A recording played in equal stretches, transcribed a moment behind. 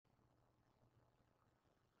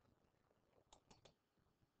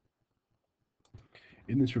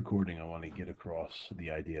In this recording, I want to get across the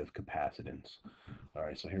idea of capacitance. All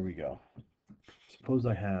right, so here we go. Suppose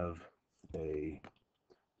I have a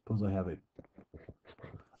suppose I have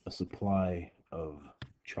a supply of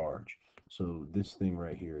charge. So this thing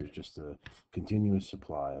right here is just a continuous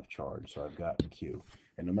supply of charge. So I've got Q,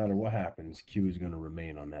 and no matter what happens, Q is going to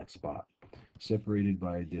remain on that spot, separated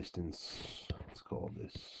by a distance. Let's call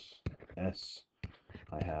this S.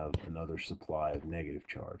 I have another supply of negative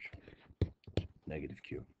charge, negative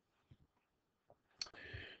Q.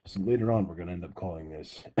 So later on, we're going to end up calling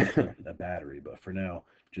this a battery, but for now,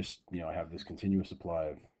 just, I have this continuous supply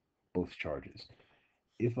of both charges.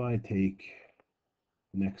 If I take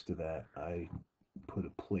next to that, I put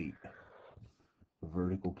a plate, a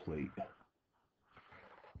vertical plate.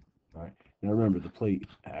 All right. Now remember, the plate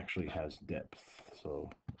actually has depth, so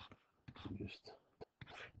just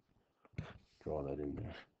draw that in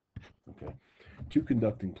there. Okay. Two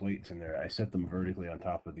conducting plates in there. I set them vertically on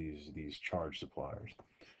top of these charge suppliers.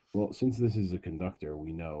 Well, since this is a conductor,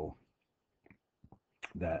 we know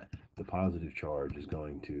that the positive charge is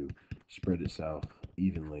going to spread itself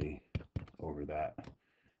evenly over that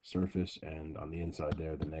surface, and on the inside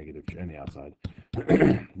there, the negative, and the outside,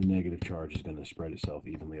 the negative charge is going to spread itself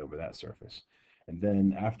evenly over that surface. And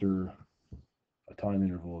then after a time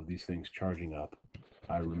interval of these things charging up,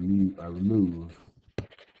 I remove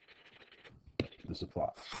the supply.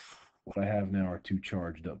 What I have now are two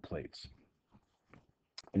charged up plates,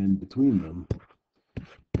 and between them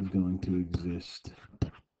is going to exist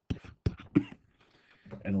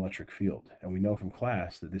an electric field. And we know from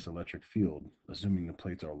class that this electric field, assuming the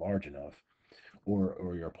plates are large enough,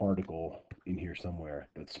 or your particle in here somewhere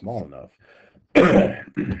that's small enough,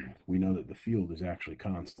 we know that the field is actually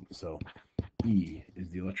constant. So E is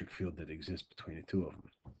the electric field that exists between the two of them.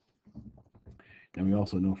 And we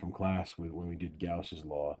also know from class when we did Gauss's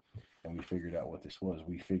law and we figured out what this was,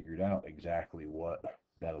 we figured out exactly what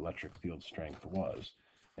that electric field strength was.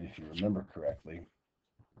 And if you remember correctly,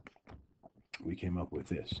 we came up with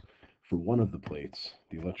this. For one of the plates,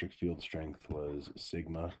 the electric field strength was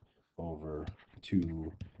sigma over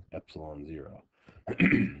 2 epsilon 0.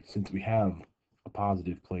 Since we have a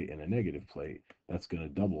positive plate and a negative plate, that's going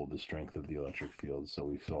to double the strength of the electric field. So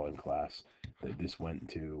we saw in class that this went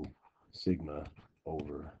to sigma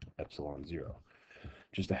over epsilon 0.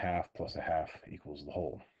 Just a half plus a half equals the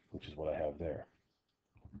whole, which is what I have there.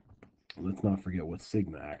 Let's not forget what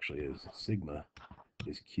sigma actually is. Sigma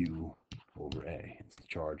is Q over A. It's the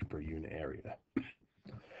charge per unit area.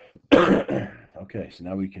 Okay, so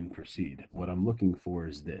now we can proceed. What I'm looking for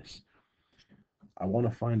is this. I want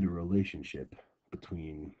to find a relationship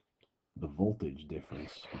between the voltage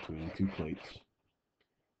difference between the two plates.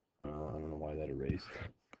 I don't know why that erased.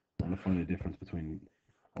 I want to find a difference between.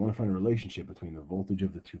 I want to find a relationship between the voltage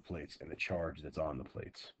of the two plates and the charge that's on the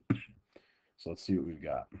plates. So let's see what we've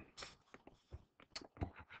got.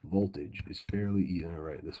 Voltage is fairly easy. I'm going to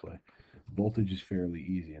write it this way. Voltage is fairly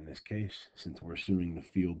easy in this case, since we're assuming the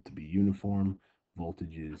field to be uniform.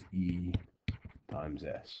 Voltage is E times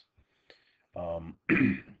S.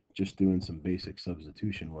 Just doing some basic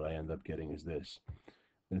substitution, what I end up getting is this.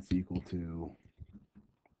 That's equal to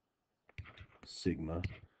sigma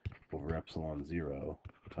over epsilon 0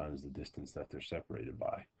 times the distance that they're separated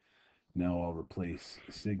by. Now I'll replace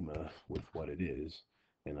sigma with what it is,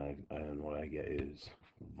 and what I get is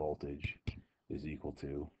voltage is equal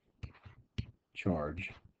to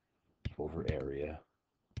charge over area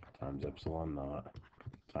times epsilon naught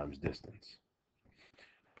times distance.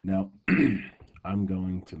 Now, I'm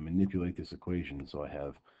going to manipulate this equation so I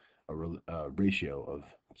have a ratio of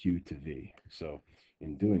Q to V. So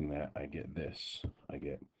in doing that, I get this. I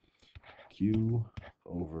get Q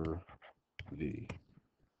over V.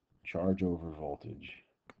 Charge over voltage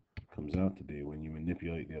comes out to be, when you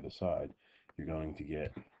manipulate the other side, you're going to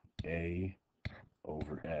get A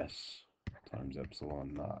over S times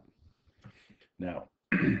epsilon naught. Now,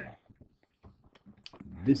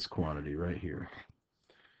 this quantity right here,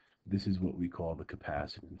 this is what we call the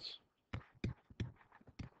capacitance.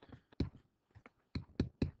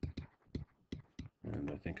 And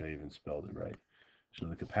I think I even spelled it right. So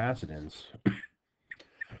the capacitance,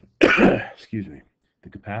 excuse me, the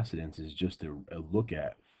capacitance is just a look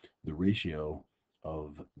at the ratio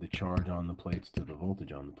of the charge on the plates to the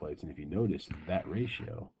voltage on the plates. And if you notice, that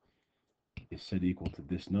ratio is set equal to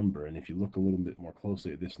this number. And if you look a little bit more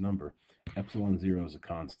closely at this number, epsilon 0 is a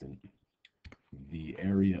constant. The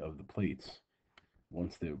area of the plates,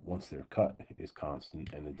 once they're cut, is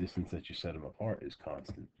constant, and the distance that you set them apart is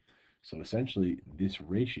constant. So essentially, this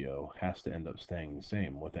ratio has to end up staying the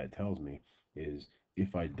same. What that tells me is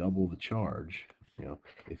if I double the charge You know,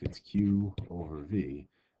 if it's Q over V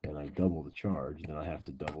and I double the charge, then I have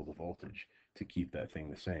to double the voltage to keep that thing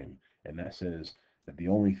the same. And that says that the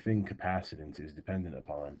only thing capacitance is dependent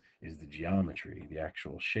upon is the geometry, the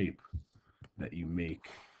actual shape that you make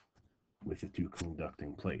with the two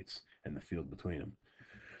conducting plates and the field between them.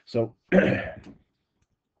 So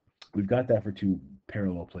we've got that for two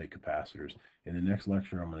parallel plate capacitors. In the next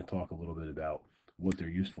lecture, I'm going to talk a little bit about what they're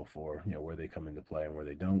useful for, you know, where they come into play and where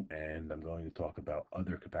they don't. And I'm going to talk about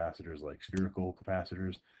other capacitors like spherical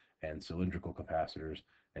capacitors and cylindrical capacitors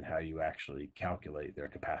and how you actually calculate their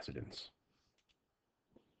capacitance.